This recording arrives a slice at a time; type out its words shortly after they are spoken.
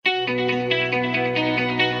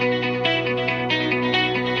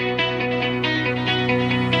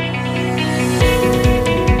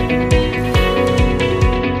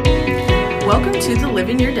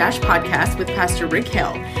Dash podcast with Pastor Rick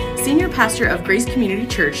Hale, Senior Pastor of Grace Community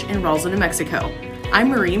Church in Roswell, New Mexico. I'm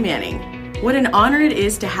Marie Manning. What an honor it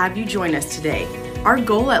is to have you join us today. Our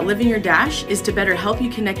goal at Living Your Dash is to better help you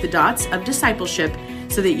connect the dots of discipleship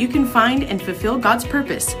so that you can find and fulfill God's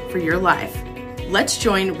purpose for your life. Let's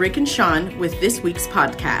join Rick and Sean with this week's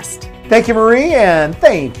podcast. Thank you, Marie, and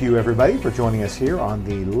thank you, everybody, for joining us here on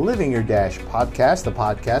the Living Your Dash podcast, the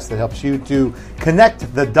podcast that helps you to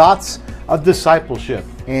connect the dots of discipleship.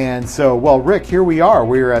 And so, Rick, here we are.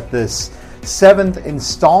 We're at this seventh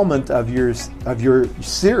installment of your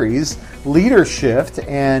series, Leadership,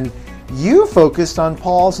 and you focused on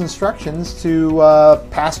Paul's instructions to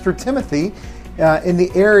Pastor Timothy in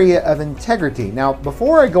the area of integrity. Now,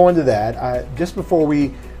 before I go into that, just before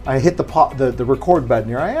I hit the record button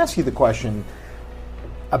here, I ask you the question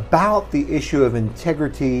about the issue of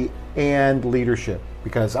integrity and leadership,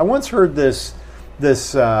 because I once heard this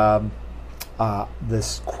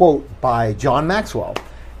quote by John Maxwell.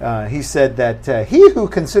 He said that he who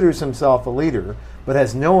considers himself a leader but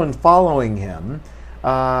has no one following him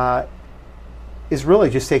is really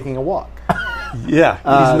just taking a walk. Yeah,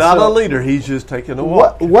 he's not a leader. He's just taking a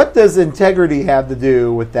walk. What does integrity have to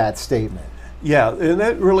do with that statement? Yeah, and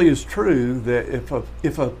that really is true, that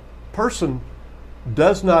if a person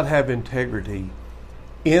does not have integrity,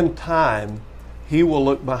 in time, he will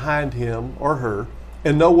look behind him or her,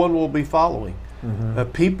 and no one will be following.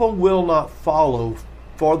 Mm-hmm. People will not follow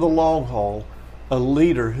for the long haul a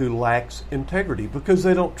leader who lacks integrity because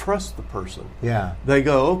they don't trust the person. Yeah, they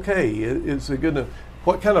go, okay,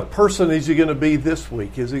 what kind of person is he going to be this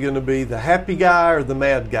week? Is he going to be the happy guy or the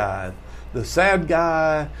mad guy, the sad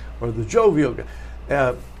guy or the jovial guy?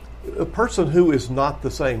 A person who is not the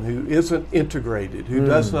same, who isn't integrated, who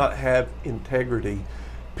does not have integrity,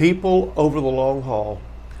 people over the long haul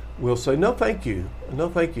will say, no, thank you. No,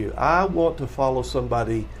 thank you. I want to follow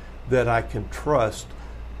somebody that I can trust,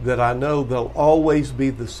 that I know they'll always be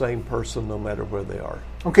the same person no matter where they are.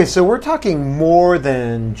 Okay, so we're talking more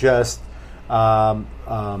than just a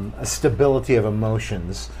stability of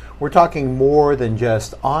emotions. We're talking more than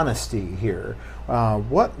just honesty here.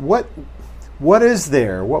 What is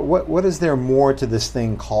there? What is there more to this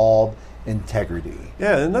thing called integrity?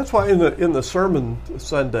 Yeah, and that's why in the sermon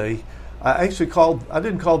Sunday, I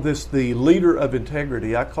didn't call this the leader of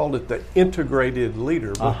integrity. I called it the integrated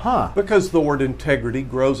leader. Because the word integrity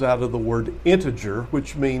grows out of the word integer,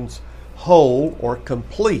 which means whole or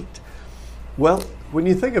complete. Well, when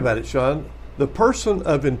you think about it, Sean, the person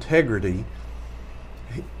of integrity,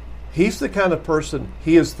 he's the kind of person,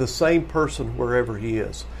 he is the same person wherever he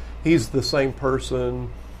is. He's the same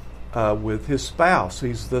person with his spouse.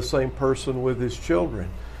 He's the same person with his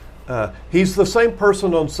children. He's the same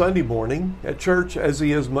person on Sunday morning at church as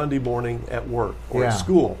he is Monday morning at work or at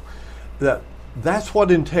school. That's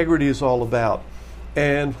what integrity is all about.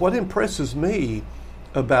 And what impresses me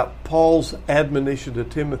about Paul's admonition to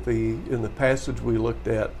Timothy in the passage we looked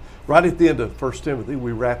at, right at the end of 1 Timothy,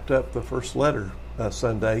 we wrapped up the first letter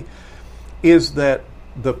Sunday, is that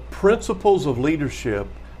the principles of leadership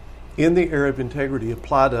in the area of integrity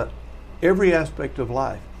apply to every aspect of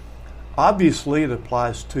life. Obviously, it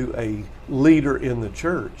applies to a leader in the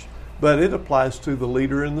church, but it applies to the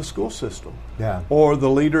leader in the school system, or the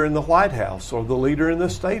leader in the White House, or the leader in the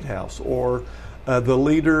State House, or the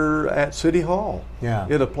leader at City Hall. Yeah.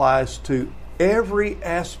 It applies to every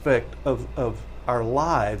aspect of our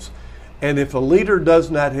lives, and if a leader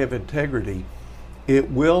does not have integrity,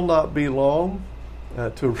 it will not be long,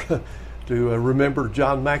 to remember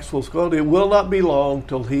John Maxwell's quote, it will not be long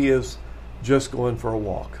till he is just going for a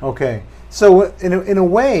walk. Okay. So in a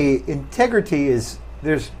way, integrity is,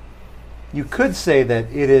 you could say that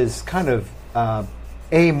it is kind of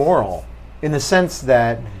amoral, in the sense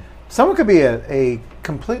that someone could be a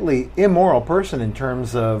completely immoral person in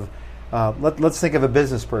terms of, let's think of a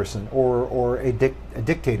business person or a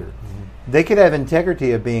dictator. Mm-hmm. They could have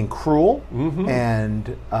integrity of being cruel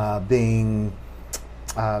and being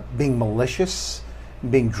malicious,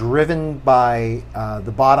 being driven by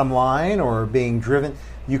the bottom line, or being driven.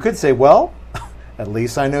 You could say, well, at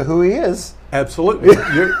least I know who he is. Absolutely.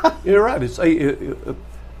 You're right. It's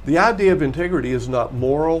the idea of integrity is not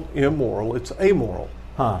moral, immoral. It's amoral.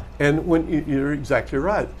 And when you're exactly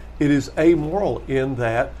right, it is amoral in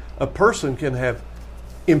that a person can have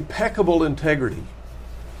impeccable integrity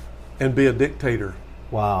and be a dictator.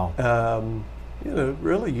 Wow.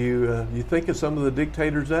 Really, you think of some of the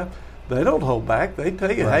dictators out, they don't hold back. They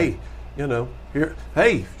tell you, hey,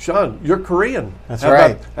 hey, Sean, you're Korean. That's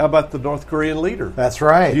right. How about the North Korean leader? That's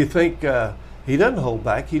right. You think he doesn't hold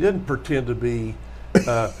back? He doesn't pretend to be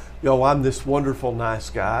I'm this wonderful, nice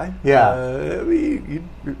guy. Yeah.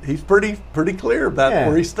 He's pretty clear about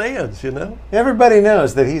where he stands, Everybody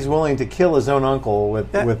knows that he's willing to kill his own uncle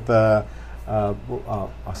with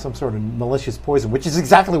some sort of malicious poison, which is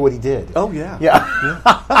exactly what he did. Oh, yeah.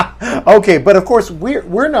 Yeah. Okay, but of course,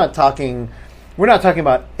 we're not talking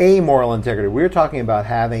about amoral integrity. We're talking about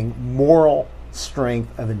having moral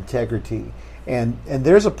strength of integrity. And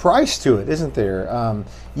there's a price to it, isn't there?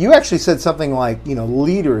 You actually said something like,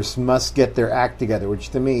 leaders must get their act together, which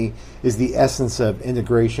to me is the essence of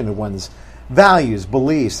integration of one's values,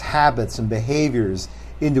 beliefs, habits, and behaviors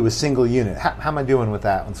into a single unit. How am I doing with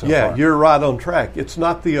that one so far? Yeah, you're right on track. It's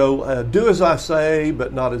not the old, do as I say,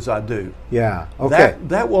 but not as I do. Yeah, okay.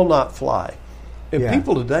 That will not fly. And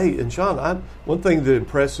people today, and Sean, one thing that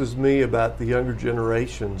impresses me about the younger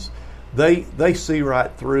generations, they see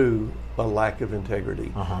right through a lack of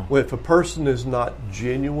integrity. Well, if a person is not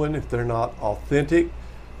genuine, if they're not authentic,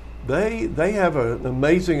 they have an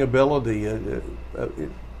amazing ability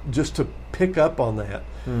just to pick up on that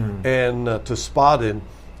and to spot it.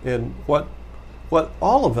 And what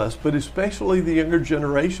all of us, but especially the younger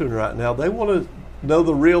generation right now, they want to know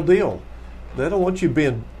the real deal. They don't want you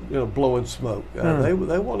being blowing smoke. They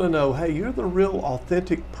want to know, hey, you're the real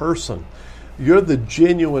authentic person. You're the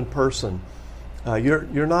genuine person.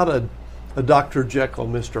 You're not a Dr. Jekyll,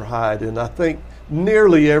 Mr. Hyde. And I think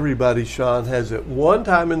nearly everybody, Sean, has at one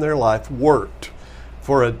time in their life worked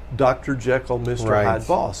for a Dr. Jekyll, Mr. Hyde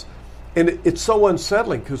boss. And it's so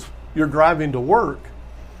unsettling because you're driving to work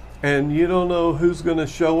and you don't know who's going to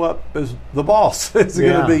show up as the boss. Is it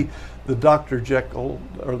going to be the Dr. Jekyll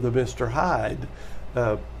or the Mr. Hyde?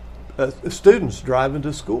 Students driving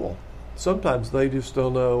to school, sometimes they just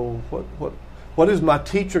don't know what is my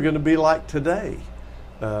teacher going to be like today?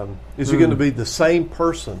 Is he going to be the same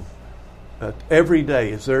person every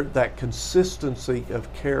day? Is there that consistency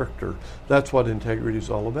of character? That's what integrity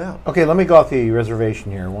is all about. Okay, let me go off the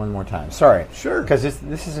reservation here one more time. Sorry. Sure. Because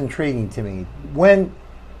this is intriguing to me.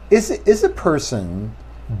 Is a person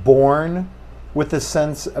born with a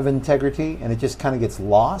sense of integrity and it just kind of gets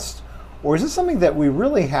lost? Or is it something that we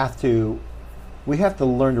really have to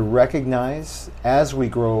learn to recognize as we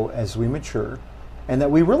grow, as we mature, and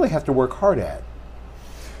that we really have to work hard at?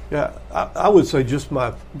 Yeah, I would say, just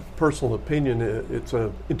my personal opinion,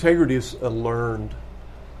 integrity is a learned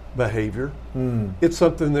behavior. It's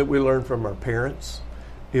something that we learn from our parents.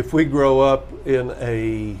 If we grow up in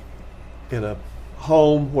a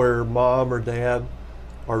home where mom or dad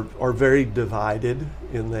are very divided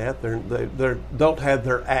in that, they don't have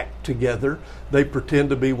their act together. They pretend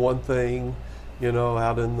to be one thing,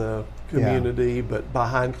 out in the community, but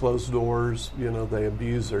behind closed doors, they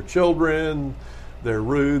abuse their children. They're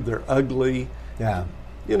rude, they're ugly. Yeah.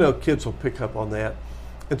 Kids will pick up on that.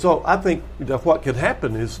 And so I think what can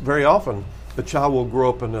happen is very often a child will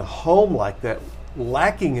grow up in a home like that,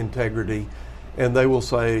 lacking integrity, and they will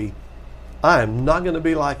say, I am not going to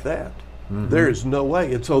be like that. There is no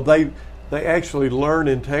way. And so they actually learn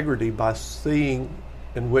integrity by seeing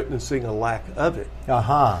and witnessing a lack of it.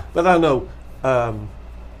 But I know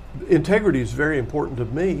integrity is very important to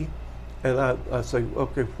me. And I say,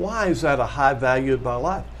 okay, why is that a high value in my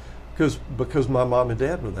life? Because my mom and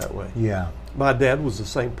dad were that way. Yeah. My dad was the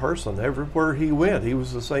same person. Everywhere he went, he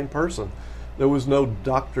was the same person. There was no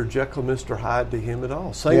Dr. Jekyll, Mr. Hyde to him at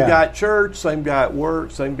all. Same guy at church, same guy at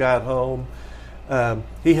work, same guy at home.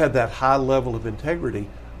 He had that high level of integrity.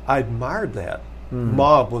 I admired that.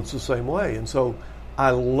 Mom was the same way. And so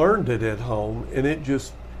I learned it at home, and it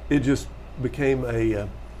just became a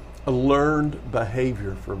learned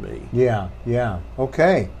behavior for me. Yeah.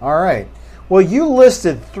 Okay. All right. Well, you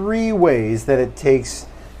listed 3 ways that it takes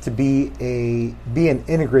to be an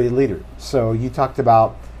integrated leader. So you talked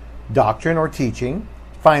about doctrine or teaching,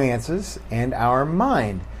 finances, and our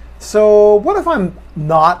mind. So what if I'm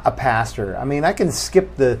not a pastor? I mean, I can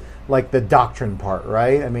skip the doctrine part,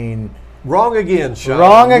 right? I mean, wrong again, Sean.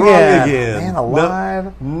 Wrong again. Man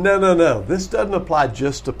alive. No. This doesn't apply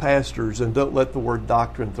just to pastors, and don't let the word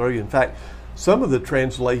doctrine throw you. In fact, some of the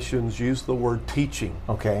translations use the word teaching.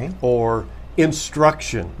 Okay. Or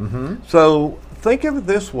instruction. So think of it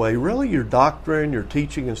this way. Really, your doctrine, your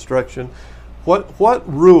teaching, instruction, what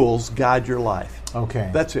rules guide your life?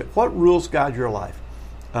 Okay. That's it. What rules guide your life?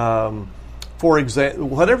 For example,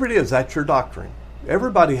 whatever it is, that's your doctrine.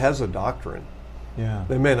 Everybody has a doctrine. Yeah.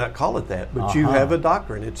 They may not call it that, but you have a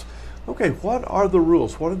doctrine. It's, okay, what are the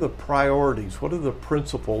rules? What are the priorities? What are the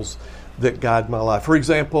principles that guide my life? For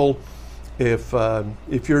example, if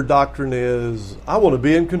your doctrine is, I want to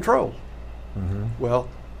be in control. Well,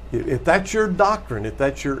 if that's your doctrine, if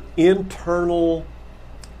that's your internal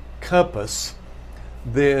compass,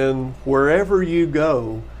 then wherever you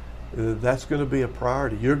go, that's going to be a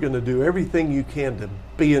priority. You're going to do everything you can to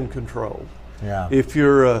be in control. Yeah. If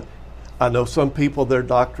you're, I know some people, their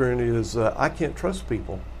doctrine is, I can't trust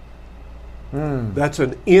people. That's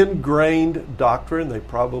an ingrained doctrine they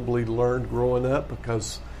probably learned growing up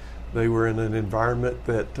because they were in an environment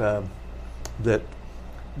that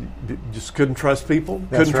just couldn't trust people,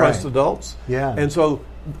 couldn't trust adults. Yeah. And so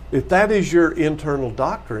if that is your internal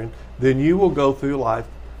doctrine, then you will go through life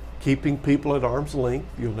keeping people at arm's length.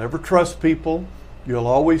 You'll never trust people. You'll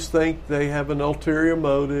always think they have an ulterior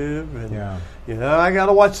motive. And, I got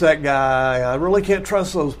to watch that guy. I really can't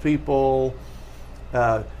trust those people.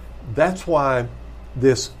 That's why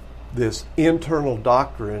this internal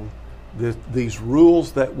doctrine, these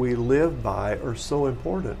rules that we live by are so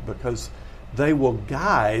important because they will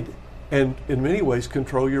guide and in many ways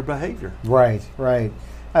control your behavior. Right.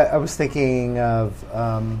 I was thinking of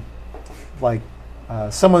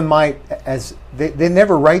someone might, as they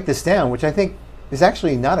never write this down, which I think is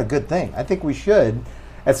actually not a good thing. I think we should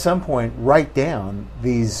at some point write down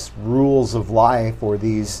these rules of life or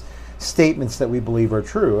these statements that we believe are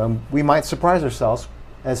true. And we might surprise ourselves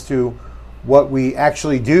as to what we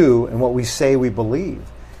actually do and what we say we believe.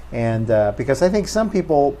 And because I think some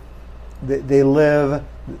people, they live,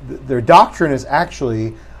 their doctrine is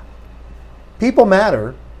actually, people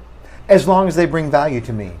matter as long as they bring value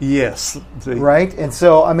to me. Yes. Right? And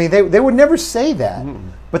so, I mean, they would never say that,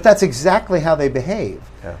 but that's exactly how they behave.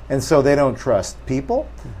 Yeah. And so they don't trust people,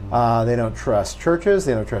 they don't trust churches,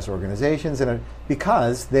 they don't trust organizations,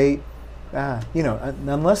 because they,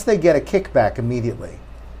 unless they get a kickback immediately.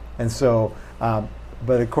 And so,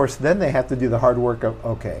 but of course, then they have to do the hard work of,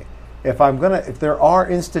 okay, if there are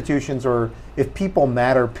institutions or if people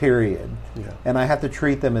matter, period, and I have to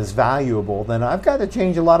treat them as valuable, then I've got to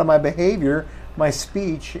change a lot of my behavior, my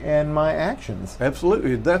speech, and my actions.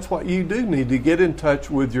 Absolutely. That's what you do need to get in touch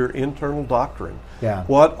with your internal doctrine. Yeah.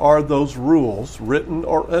 What are those rules, written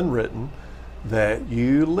or unwritten, that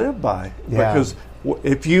you live by? Yeah. Because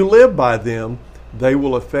if you live by them, they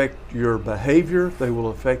will affect your behavior. They will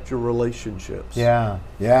affect your relationships. Yeah.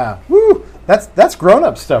 Woo! That's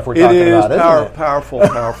grown-up stuff we're talking about, isn't it? Powerful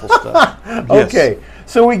stuff. Yes. Okay,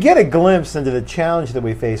 so we get a glimpse into the challenge that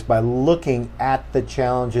we face by looking at the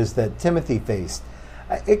challenges that Timothy faced.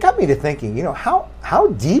 It got me to thinking, how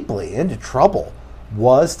deeply into trouble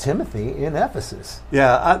was Timothy in Ephesus?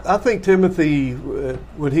 Yeah, I think Timothy,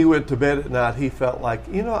 when he went to bed at night, he felt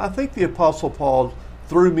like, I think the Apostle Paul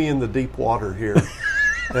threw me in the deep water here.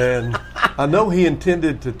 And I know he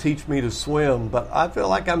intended to teach me to swim, but I feel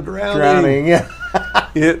like I'm drowning. Yeah.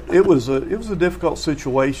 It was a difficult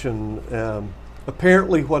situation.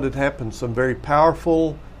 Apparently what had happened, some very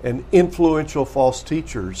powerful and influential false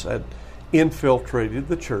teachers had infiltrated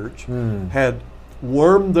the church, had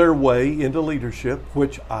wormed their way into leadership,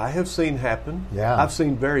 which I have seen happen. Yeah. I've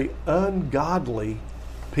seen very ungodly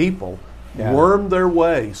people worm their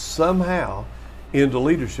way somehow into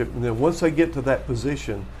leadership, and then once they get to that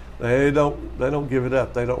position, they don't give it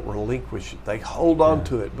up. They don't relinquish it. They hold on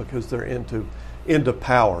to it because they're into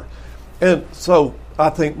power. And so I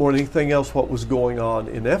think more than anything else, what was going on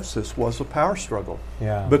in Ephesus was a power struggle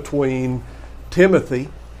between Timothy,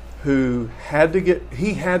 who had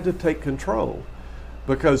to take control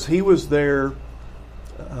because he was there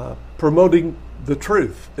promoting the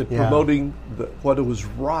truth and promoting what was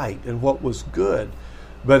right and what was good.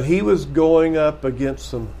 But he was going up against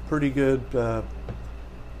some pretty good,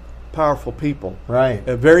 powerful people. Right.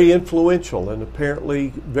 Very influential and apparently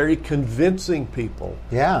very convincing people.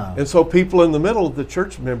 Yeah. And so people in the middle of the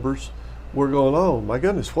church members were going, oh my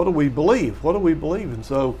goodness, what do we believe? What do we believe? And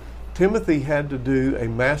so Timothy had to do a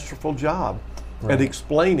masterful job at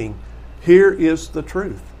explaining, here is the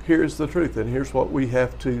truth. Here's the truth, and here's what we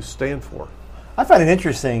have to stand for. I find it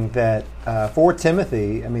interesting that for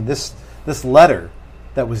Timothy, I mean, this letter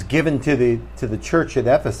that was given to the church at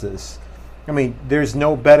Ephesus, I mean, there's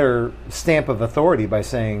no better stamp of authority by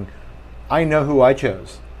saying, I know who I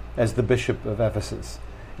chose as the bishop of Ephesus.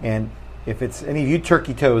 And if it's any of you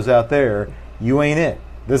turkey toes out there, you ain't it.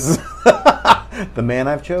 This is the man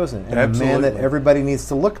I've chosen, and Absolutely. the man that everybody needs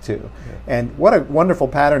to look to. Yeah. And what a wonderful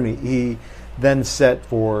pattern he then set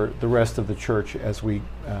for the rest of the church as we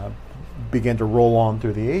begin to roll on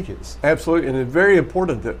through the ages. Absolutely, and it's very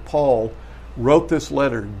important that Paul wrote this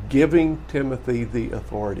letter giving Timothy the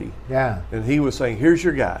authority. Yeah. And he was saying, here's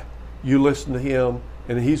your guy. You listen to him,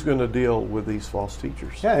 and he's going to deal with these false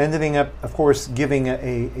teachers. Yeah, ending up, of course, giving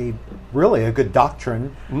a really a good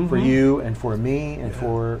doctrine for you and for me and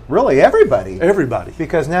for really everybody. Everybody.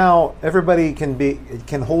 Because now everybody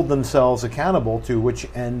can hold themselves accountable to which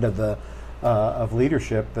end of the of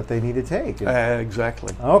leadership that they need to take.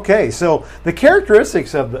 Exactly. Okay, so the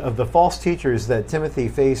characteristics of the false teachers that Timothy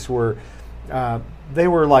faced were they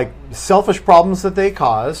were like selfish problems that they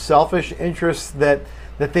caused, selfish interests that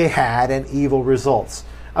they had, and evil results.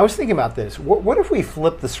 I was thinking about this. What if we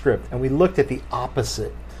flipped the script and we looked at the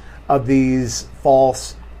opposite of these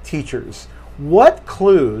false teachers? What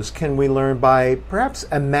clues can we learn by perhaps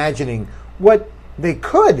imagining what they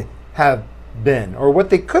could have been, or what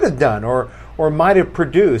they could have done, or might have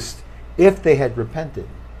produced if they had repented?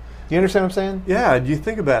 Do you understand what I'm saying? Yeah, do you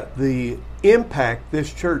think about the impact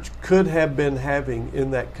this church could have been having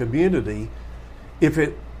in that community if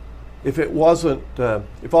it wasn't,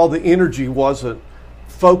 if all the energy wasn't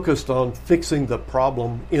focused on fixing the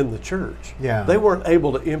problem in the church? Yeah. They weren't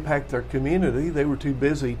able to impact their community. They were too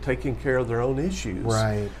busy taking care of their own issues,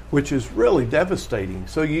 right? Which is really devastating.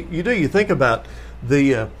 So you think about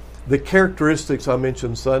the characteristics I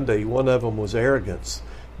mentioned Sunday. One of them was arrogance.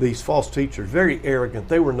 These false teachers, very arrogant.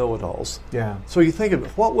 They were know-it-alls. Yeah. So you think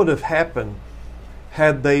of what would have happened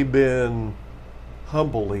had they been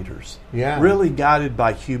humble leaders, really guided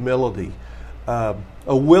by humility, a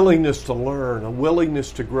willingness to learn, a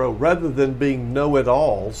willingness to grow, rather than being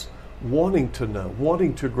know-it-alls, wanting to know,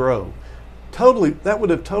 wanting to grow. That would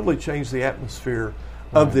have totally changed the atmosphere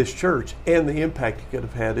of this church and the impact it could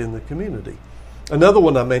have had in the community. Another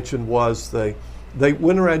one I mentioned was they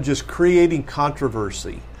went around just creating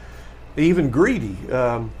controversy, even greedy.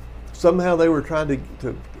 Somehow they were trying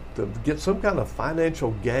to get some kind of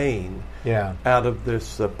financial gain out of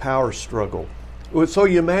this power struggle. So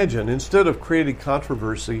you imagine, instead of creating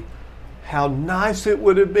controversy, how nice it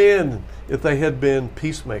would have been if they had been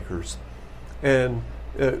peacemakers and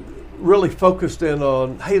really focused in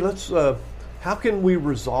on, hey, how can we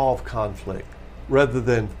resolve conflict rather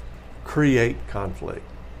than create conflict?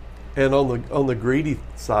 And on the greedy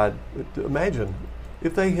side, imagine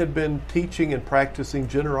if they had been teaching and practicing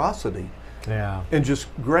generosity. Yeah. And just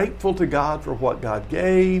grateful to God for what God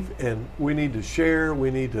gave, and we need to share,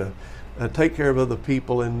 we need to take care of other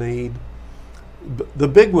people in need. The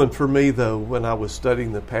big one for me, though, when I was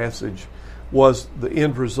studying the passage, was the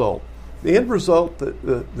end result. The end result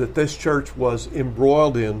that this church was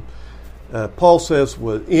embroiled in, Paul says,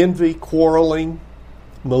 was envy, quarreling,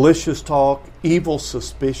 malicious talk, evil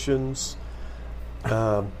suspicions.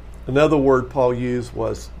 Another word Paul used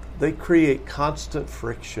was they create constant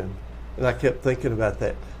friction. And I kept thinking about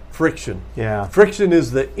that. Friction. Yeah. Friction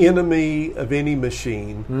is the enemy of any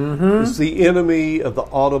machine. Mm-hmm. It's the enemy of the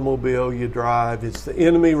automobile you drive. It's the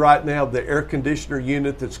enemy right now of the air conditioner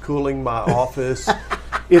unit that's cooling my office.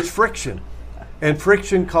 It's friction. And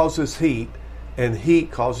friction causes heat, and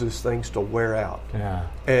heat causes things to wear out. Yeah.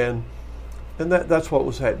 And that's what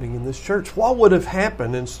was happening in this church. What would have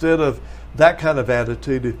happened instead of that kind of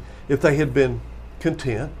attitude if they had been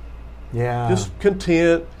content? Yeah. Just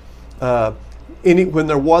content. When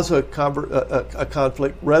there was a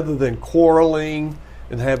conflict, rather than quarreling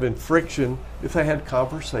and having friction, if they had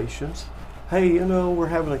conversations, hey, we're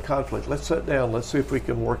having a conflict. Let's sit down. Let's see if we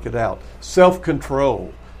can work it out.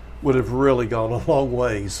 Self-control would have really gone a long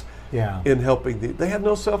ways in helping. They had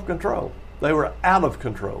no self-control. They were out of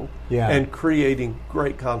control and creating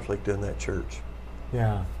great conflict in that church.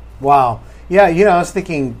 Yeah. Wow. Yeah, I was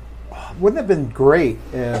thinking, wouldn't it have been great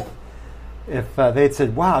if they had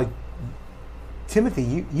said, wow,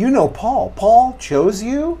 Timothy, you know Paul. Paul chose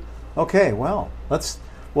you? Okay, well, let's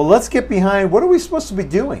get behind, what are we supposed to be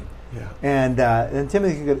doing? Yeah. And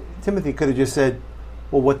Timothy could have just said,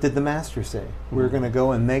 well, what did the master say? Mm-hmm. We're going to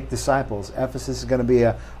go and make disciples. Ephesus is going to be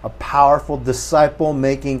a powerful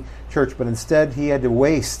disciple-making church. But instead, he had to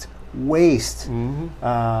waste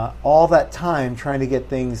all that time trying to get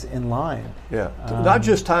things in line. Yeah, not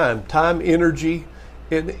just time, energy.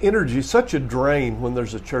 And energy is such a drain when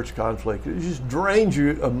there's a church conflict. It just drains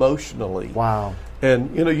you emotionally. Wow.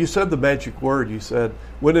 And, you said the magic word. You said,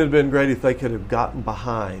 wouldn't it have been great if they could have gotten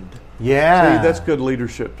behind? Yeah. See, that's good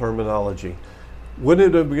leadership terminology.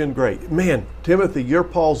 Wouldn't it have been great? Man, Timothy, you're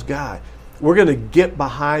Paul's guy. We're going to get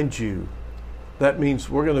behind you. That means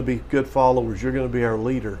we're going to be good followers. You're going to be our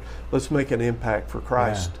leader. Let's make an impact for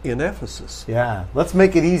Christ in Ephesus. Yeah. Let's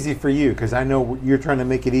make it easy for you, because I know you're trying to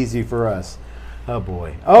make it easy for us. Oh,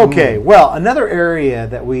 boy. Okay, well, another area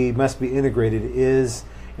that we must be integrated is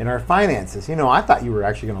in our finances. I thought you were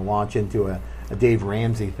actually going to launch into a Dave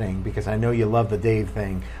Ramsey thing, because I know you love the Dave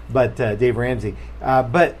thing, but Dave Ramsey.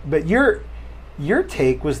 But your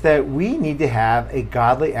take was that we need to have a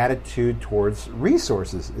godly attitude towards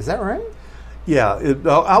resources. Is that right? Yeah,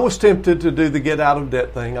 I was tempted to do the get out of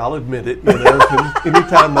debt thing. I'll admit it.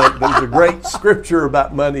 Anytime there's a great scripture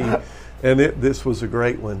about money, and this was a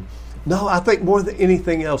great one. No, I think more than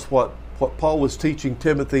anything else, what Paul was teaching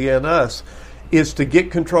Timothy and us is to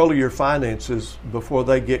get control of your finances before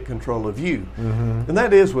they get control of you. Mm-hmm. And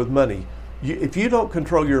that is with money. If you don't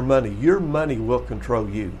control your money will control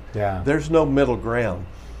you. Yeah. There's no middle ground.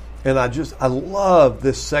 And I love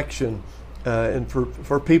this section. And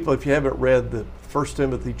for people, if you haven't read the 1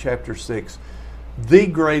 Timothy chapter 6, the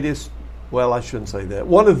greatest, well, I shouldn't say that,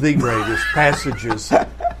 one of the greatest passages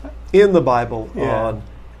in the Bible on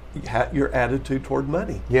your attitude toward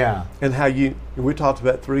money. Yeah. And we talked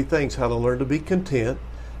about three things: how to learn to be content,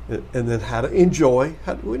 and then how to enjoy.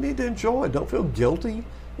 We need to enjoy. Don't feel guilty.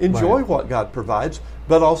 Enjoy what God provides,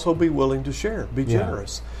 but also be willing to share. Be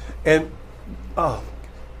generous. And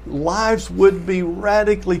lives would be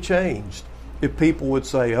radically changed if people would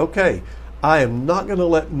say, okay, I am not going to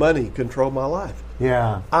let money control my life.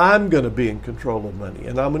 Yeah. I'm going to be in control of money,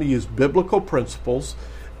 and I'm going to use biblical principles.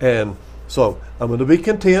 And so I'm going to be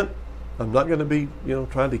content. I'm not going to be,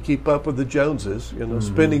 trying to keep up with the Joneses,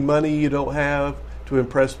 spending money you don't have to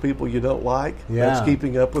impress people you don't like. Yeah. That's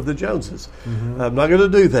keeping up with the Joneses. Mm-hmm. I'm not going to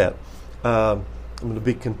do that. I'm going to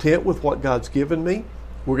be content with what God's given me.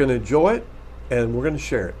 We're going to enjoy it, and we're going to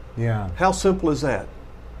share it. Yeah. How simple is that?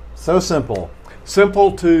 So simple.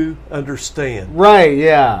 Simple to understand. Right,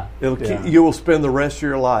 yeah. You will spend the rest of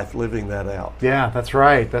your life living that out. Yeah, that's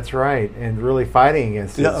right. And really fighting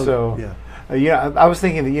against it. I was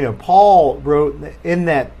thinking that, Paul wrote in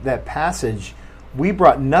that passage, we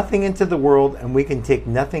brought nothing into the world and we can take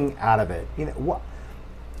nothing out of it.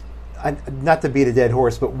 Not to beat a dead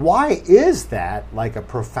horse, but why is that like a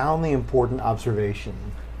profoundly important observation?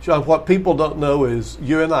 John, what people don't know is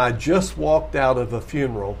you and I just walked out of a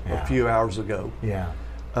funeral a few hours ago. Yeah.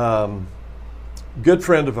 Good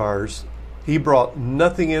friend of ours, he brought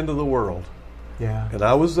nothing into the world. Yeah. And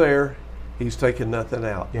I was there. He's taking nothing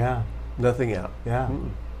out. Yeah. Nothing out. Yeah.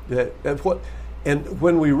 And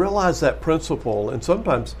when we realize that principle, and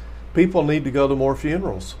sometimes people need to go to more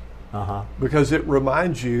funerals because it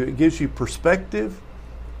reminds you, it gives you perspective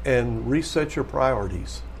and resets your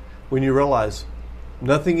priorities. When you realize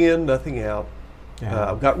nothing in, nothing out.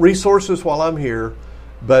 Yeah. I've got resources while I'm here,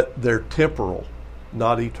 but they're temporal,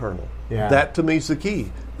 not eternal. Yeah. That to me is the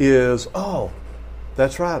key, is,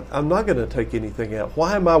 that's right, I'm not going to take anything out.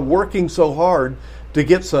 Why am I working so hard to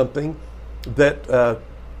get something that,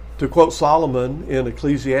 to quote Solomon in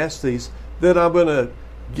Ecclesiastes, that I'm going to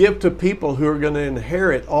give to people who are going to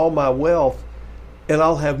inherit all my wealth, and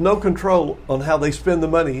I'll have no control on how they spend the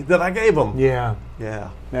money that I gave them. Yeah. Yeah.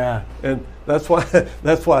 Yeah. And that's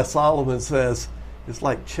why Solomon says it's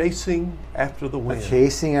like chasing after the wind.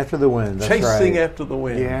 Chasing after the wind. That's chasing right. after the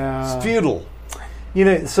wind. Yeah. It's futile.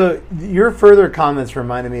 So your further comments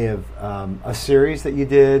reminded me of a series that you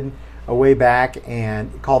did a way back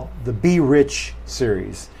and called the Be Rich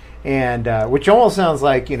series, and which almost sounds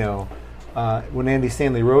like when Andy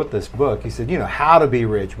Stanley wrote this book, he said how to be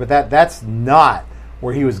rich, but that's not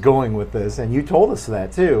where he was going with this, and you told us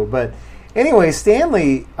that too. But anyway,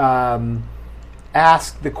 Stanley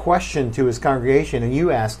asked the question to his congregation, and you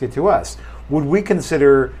asked it to us: would we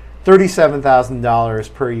consider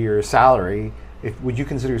 $37,000 per year salary? Would you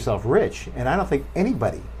consider yourself rich? And I don't think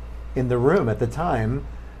anybody in the room at the time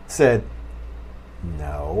said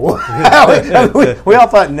no. we all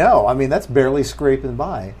thought no. I mean, that's barely scraping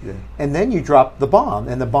by. Yeah. And then you dropped the bomb,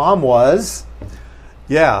 and the bomb was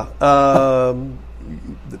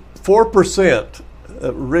 4%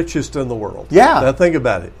 richest in the world. Yeah. Now think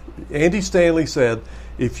about it. Andy Stanley said,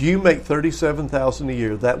 if you make $37,000 a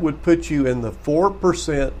year, that would put you in the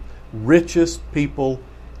 4% richest people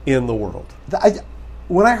in the world.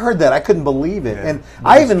 When I heard that, I couldn't believe it, and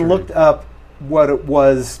I even looked up what it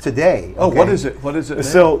was today. Oh, what is it? What is it now?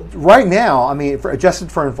 So right now, I mean,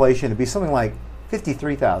 adjusted for inflation, it'd be something like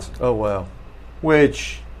 $53,000. Oh wow!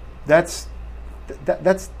 Which that's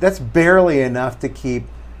barely enough to keep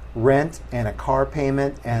rent and a car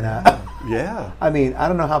payment and a yeah. I mean, I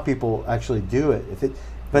don't know how people actually do it.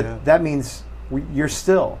 But that means you're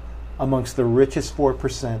still amongst the richest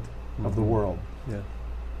 4% of the world. Yeah.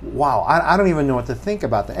 Wow, I don't even know what to think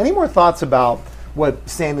about that. Any more thoughts about what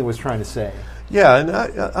Stanley was trying to say? Yeah, and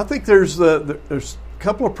I think there's a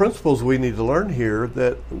couple of principles we need to learn here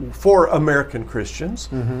that for American Christians,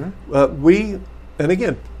 and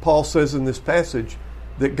again, Paul says in this passage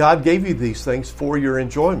that God gave you these things for your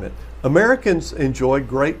enjoyment. Americans enjoy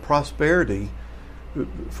great prosperity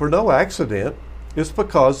for no accident. It's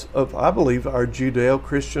because of, I believe, our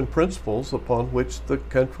Judeo-Christian principles upon which the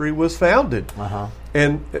country was founded.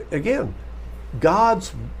 And again,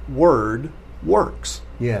 God's Word works.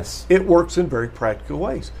 Yes. It works in very practical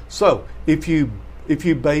ways. So if you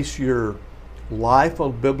base your life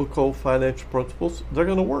on biblical financial principles, they're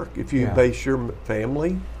going to work. If you base your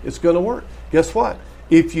family, it's going to work. Guess what?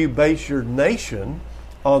 If you base your nation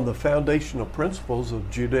on the foundational principles of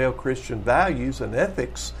Judeo-Christian values and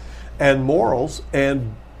ethics and morals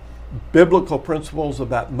and biblical principles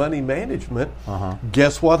about money management,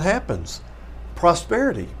 guess what happens?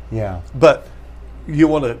 Prosperity. Yeah. But you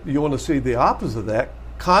want to see the opposite of that.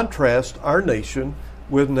 Contrast our nation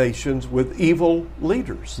with nations with evil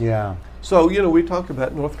leaders. Yeah. So, we talk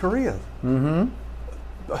about North Korea.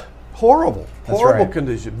 Horrible right.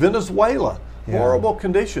 condition. Venezuela, horrible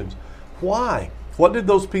conditions. Why? What did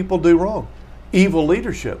those people do wrong? Evil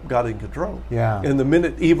leadership got in control. Yeah. And the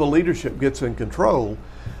minute evil leadership gets in control,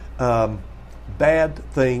 bad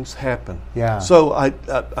things happen. Yeah. So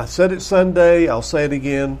I said it Sunday, I'll say it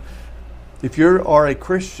again. If you are a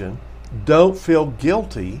Christian, don't feel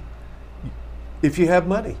guilty if you have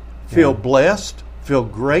money. Feel blessed, feel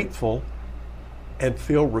grateful, and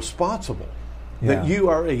feel responsible that you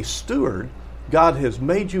are a steward. God has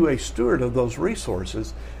made you a steward of those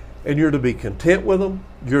resources, and you're to be content with them.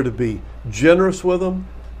 You're to be generous with them,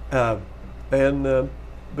 but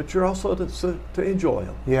you're also to enjoy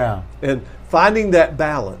them. Yeah. And finding that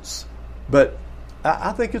balance. But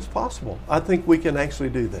I think it's possible. I think we can actually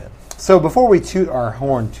do that. So before we toot our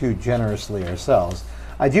horn too generously ourselves,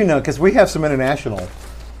 I do know, because we have some international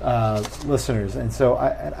listeners, and so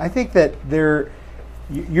I think that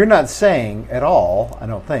you're not saying at all, I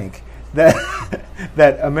don't think, that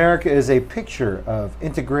that America is a picture of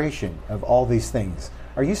integration of all these things.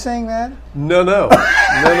 Are you saying that? No.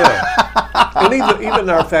 And even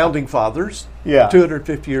our founding fathers,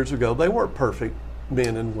 250 years ago, they weren't perfect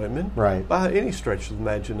men and women by any stretch of the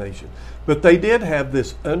imagination. But they did have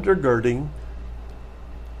this undergirding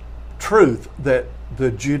truth that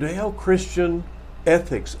the Judeo-Christian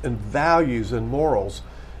ethics and values and morals,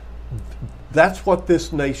 that's what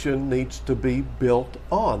this nation needs to be built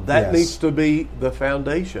on. That needs to be the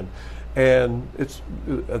foundation. And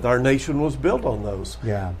our nation was built on those.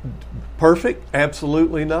 Yeah. Perfect?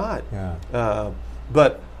 Absolutely not. Yeah.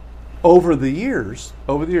 But over the years,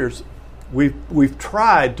 we've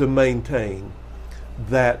tried to maintain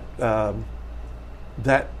that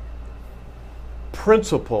that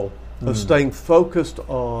principle of staying focused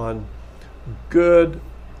on good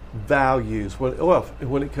values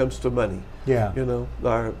when it comes to money. Yeah.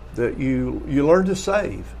 That you learn to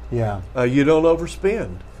save. Yeah. You don't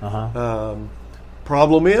overspend.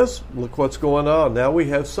 Problem is, look what's going on. Now we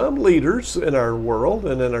have some leaders in our world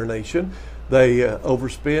and in our nation. They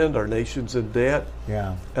overspend. Our nation's in debt.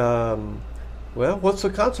 Yeah. Well, what's the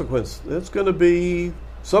consequence? It's going to be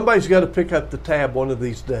somebody's got to pick up the tab one of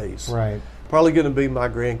these days. Right. Probably going to be my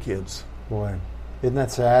grandkids. Boy, isn't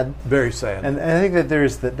that sad? Very sad. And I think that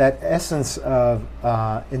there's that essence of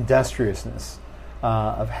industriousness,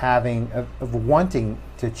 of wanting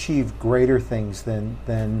to achieve greater things than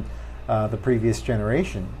the previous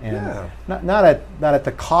generation, and not at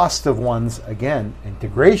the cost of one's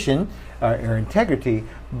integration or integrity,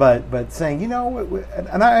 but saying,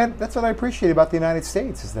 that's what I appreciate about the United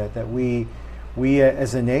States, is that we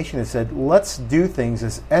as a nation have said, let's do things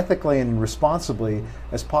as ethically and responsibly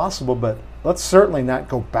as possible, but let's certainly not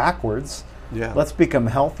go backwards. Yeah. Let's become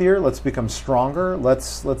healthier. Let's become stronger.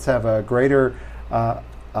 Let's have a greater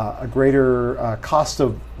cost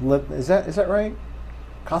of is that right?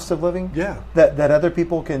 Cost of living? Yeah. That other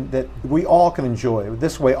people that we all can enjoy.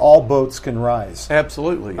 This way, all boats can rise.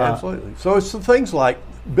 Absolutely. So it's the things like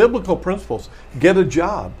biblical principles: get a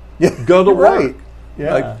job, go to work. Right.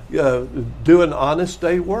 Yeah. Do an honest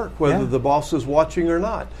day work, whether the boss is watching or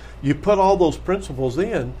not. You put all those principles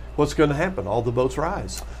in, what's going to happen? All the boats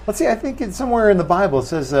rise. Let's see, I think it's somewhere in the Bible it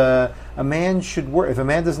says a man should work. If a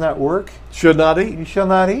man does not work, should not eat. You shall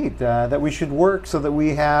not eat. That we should work so that we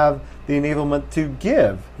have the enablement to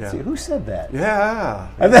give. Yeah. See, who said that? Yeah.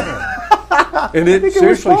 And it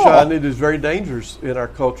seriously, Sean, it is very dangerous in our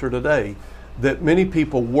culture today that many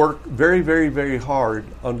people work very, very, very hard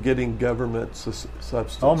on getting government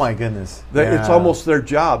substance. Oh, my goodness. It's almost their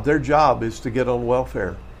job. Their job is to get on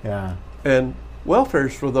welfare. Yeah. And welfare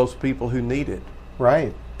is for those people who need it.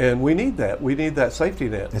 Right. And we need that. We need that safety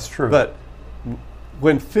net. It's true. But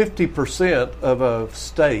when 50% of a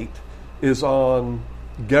state is on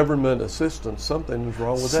government assistance, something is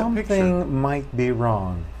wrong with that picture. Something might be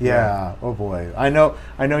wrong. Yeah. Oh boy. I know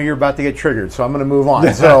you're about to get triggered, so I'm going to move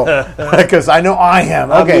on. So because I know I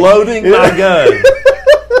am. Okay. I'm loading my gun.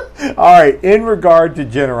 All right. In regard to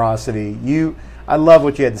generosity, I love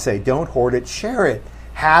what you had to say. Don't hoard it. Share it.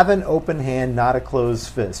 Have an open hand, not a closed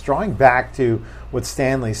fist. Drawing back to what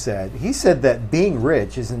Stanley said, he said that being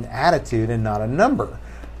rich is an attitude and not a number.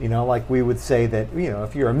 Like we would say that,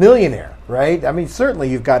 if you're a millionaire, right? I mean, certainly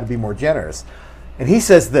you've got to be more generous. And he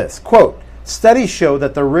says this, quote, "Studies show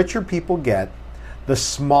that the richer people get, the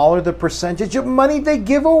smaller the percentage of money they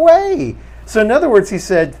give away." So in other words, he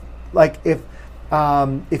said, like if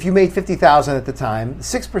you made $50,000 at the time,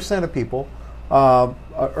 6% of people,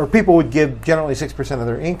 or people would give generally 6% of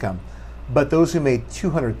their income. But those who made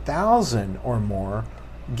 $200,000 or more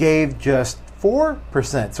gave just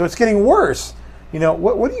 4%. So it's getting worse.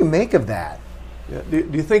 What do you make of that? Yeah. Do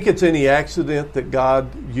you think it's any accident that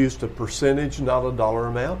God used a percentage, not a dollar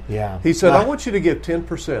amount? Yeah. He said, I want you to give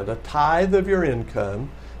 10%, a tithe of your income.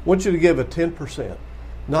 I want you to give a 10%,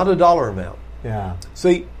 not a dollar amount. Yeah.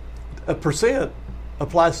 See, a percent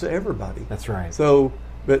applies to everybody. That's right. So,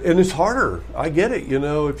 and it's harder. I get it.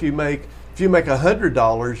 If you make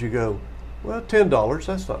 $100, you go, well, $10,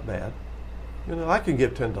 that's not bad. I can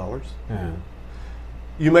give $10. Yeah.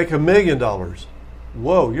 You make $1 million.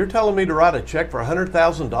 Whoa, you're telling me to write a check for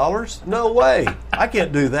 $100,000? No way. I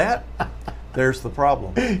can't do that. There's the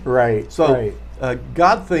problem. Right. So right.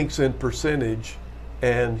 God thinks in percentage,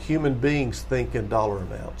 and human beings think in dollar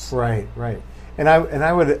amounts. Right. Right. And I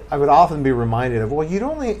would often be reminded of, well, you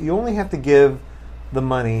only have to give the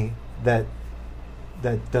money that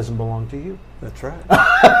doesn't belong to you. That's right.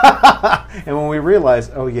 And when we realize,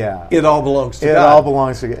 oh yeah, it all belongs to God. It all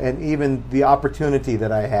belongs to God. And even the opportunity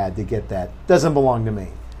that I had to get that doesn't belong to me.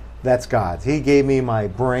 That's God's. He gave me my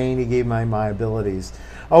brain. He gave me my abilities.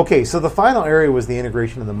 Okay, so the final area was the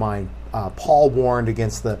integration of the mind. Paul warned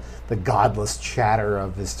against the godless chatter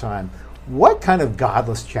of his time. What kind of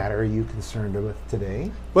godless chatter are you concerned with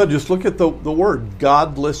today? Well, just look at the word,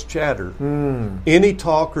 godless chatter. Any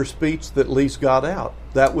talk or speech that leaves God out,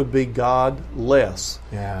 that would be godless.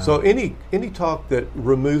 Yeah. So any talk that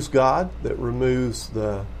removes God, that removes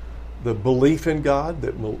the belief in God,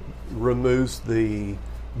 that removes the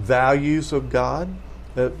values of God,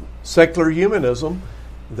 secular humanism,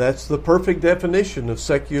 that's the perfect definition of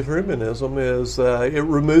secular humanism, is it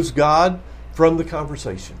removes God from the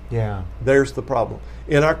conversation. Yeah. There's the problem.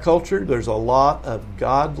 In our culture, there's a lot of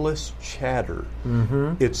godless chatter.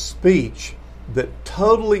 Mm-hmm. It's speech that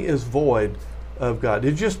totally is void of God.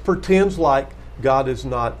 It just pretends like God is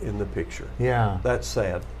not in the picture. Yeah. That's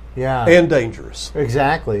sad. Yeah. And dangerous.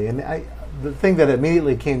 Exactly. And the thing that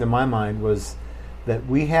immediately came to my mind was that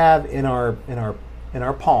we have in our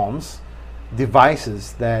palms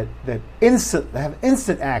devices that have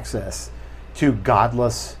instant access to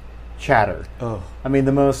godless chatter. Oh. I mean,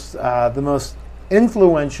 the most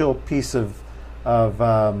influential piece of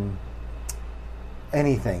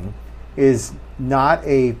anything is not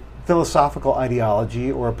a philosophical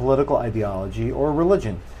ideology or a political ideology or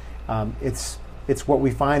religion. It's what we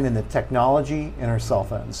find in the technology in our cell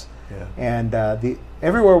phones. Yeah. And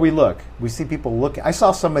everywhere we look, we see people look. I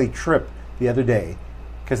saw somebody trip the other day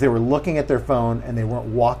because they were looking at their phone and they weren't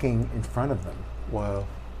walking in front of them. Wow.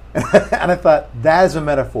 And I thought, that is a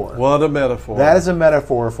metaphor. What a metaphor. That is a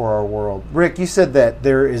metaphor for our world. Rick, you said that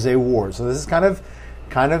there is a war. So this is kind of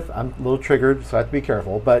I'm a little triggered, so I have to be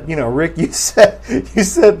careful. But, Rick, you said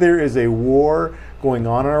there is a war going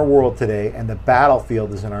on in our world today, and the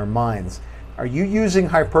battlefield is in our minds. Are you using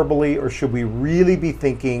hyperbole, or should we really be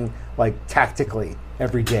thinking like tactically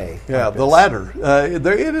every day? Yeah, like the latter. It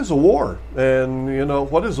is a war. And,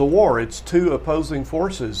 what is a war? It's two opposing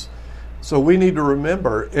forces. So we need to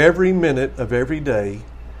remember every minute of every day,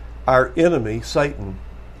 our enemy, Satan,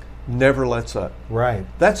 never lets up. Right.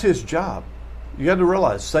 That's his job. You got to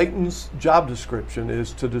realize Satan's job description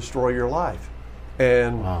is to destroy your life.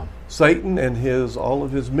 And wow. Satan and all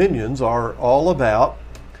of his minions are all about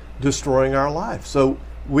destroying our life. So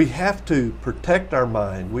we have to protect our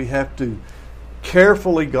mind. We have to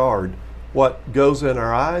carefully guard what goes in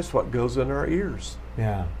our eyes, what goes in our ears.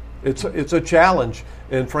 Yeah. It's a challenge,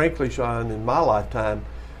 and frankly, Sean, in my lifetime,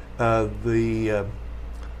 the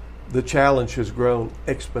challenge has grown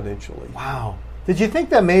exponentially. Wow! Did you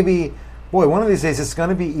think that maybe, one of these days it's going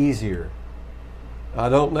to be easier? I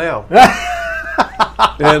don't now.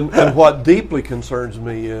 and what deeply concerns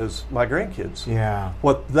me is my grandkids. Yeah.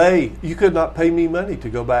 You could not pay me money to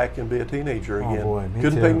go back and be a teenager again. Oh boy, me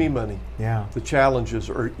Couldn't too. pay me money. Yeah. The challenges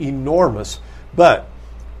are enormous, but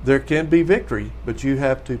there can be victory, but you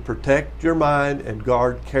have to protect your mind and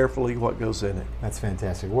guard carefully what goes in it. That's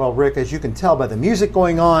fantastic. Well, Rick, as you can tell by the music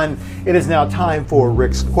going on, it is now time for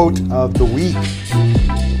Rick's Quote of the Week.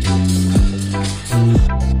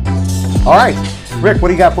 All right, Rick, what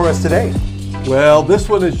do you got for us today? Well, this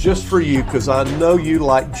one is just for you because I know you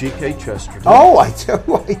like G.K. Chesterton. Oh, I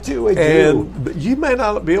do. But you may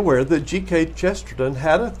not be aware that G.K. Chesterton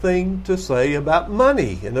had a thing to say about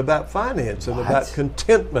money and about finance and about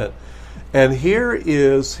contentment. And here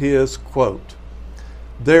is his quote.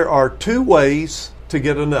 There are two ways to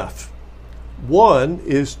get enough. One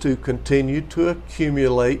is to continue to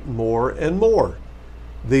accumulate more and more.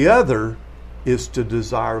 The other is to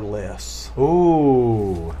desire less.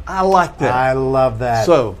 Ooh. I like that. I love that.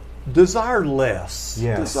 So, desire less.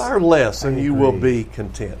 Yes. Desire less and you will be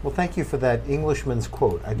content. Well, thank you for that Englishman's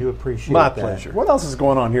quote. I do appreciate My that. pleasure. What else is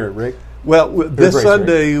going on here, Rick? Well, this Grace,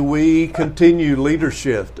 Sunday we continue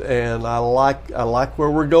leadership, and I like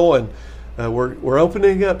where we're going. We're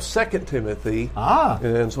opening up 2 Timothy,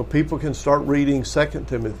 and so people can start reading 2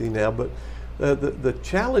 Timothy now. But the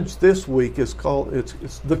challenge this week is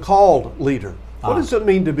it's the called leader. What does it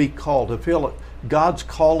mean to be called? To feel like God's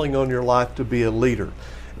calling on your life to be a leader,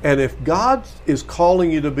 and if God is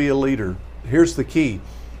calling you to be a leader, here's the key.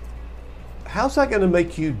 How's that going to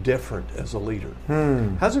make you different as a leader?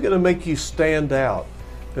 How's it going to make you stand out?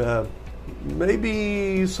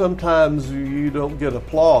 Maybe sometimes you don't get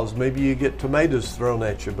applause. Maybe you get tomatoes thrown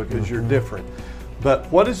at you because you're different.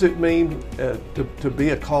 But what does it mean to be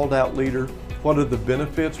a called out leader? What are the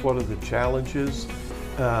benefits? What are the challenges?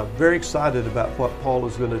 Very excited about what Paul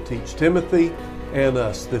is going to teach Timothy and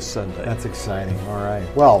us this Sunday. That's exciting. All right.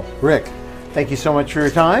 Well, Rick, thank you so much for your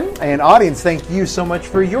time. And audience, thank you so much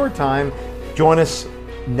for your time. Join us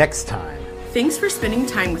next time. Thanks for spending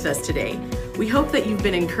time with us today. We hope that you've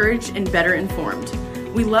been encouraged and better informed.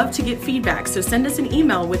 We love to get feedback, so send us an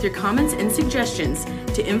email with your comments and suggestions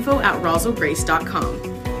to info@roselgrace.com.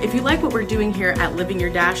 If you like what we're doing here at Living Your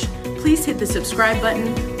Dash, please hit the subscribe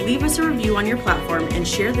button, leave us a review on your platform, and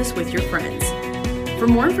share this with your friends. For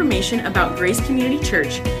more information about Grace Community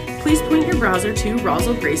Church, please point your browser to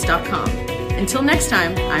roselgrace.com. Until next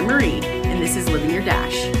time, I'm Marie, and this is Living Your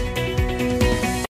Dash.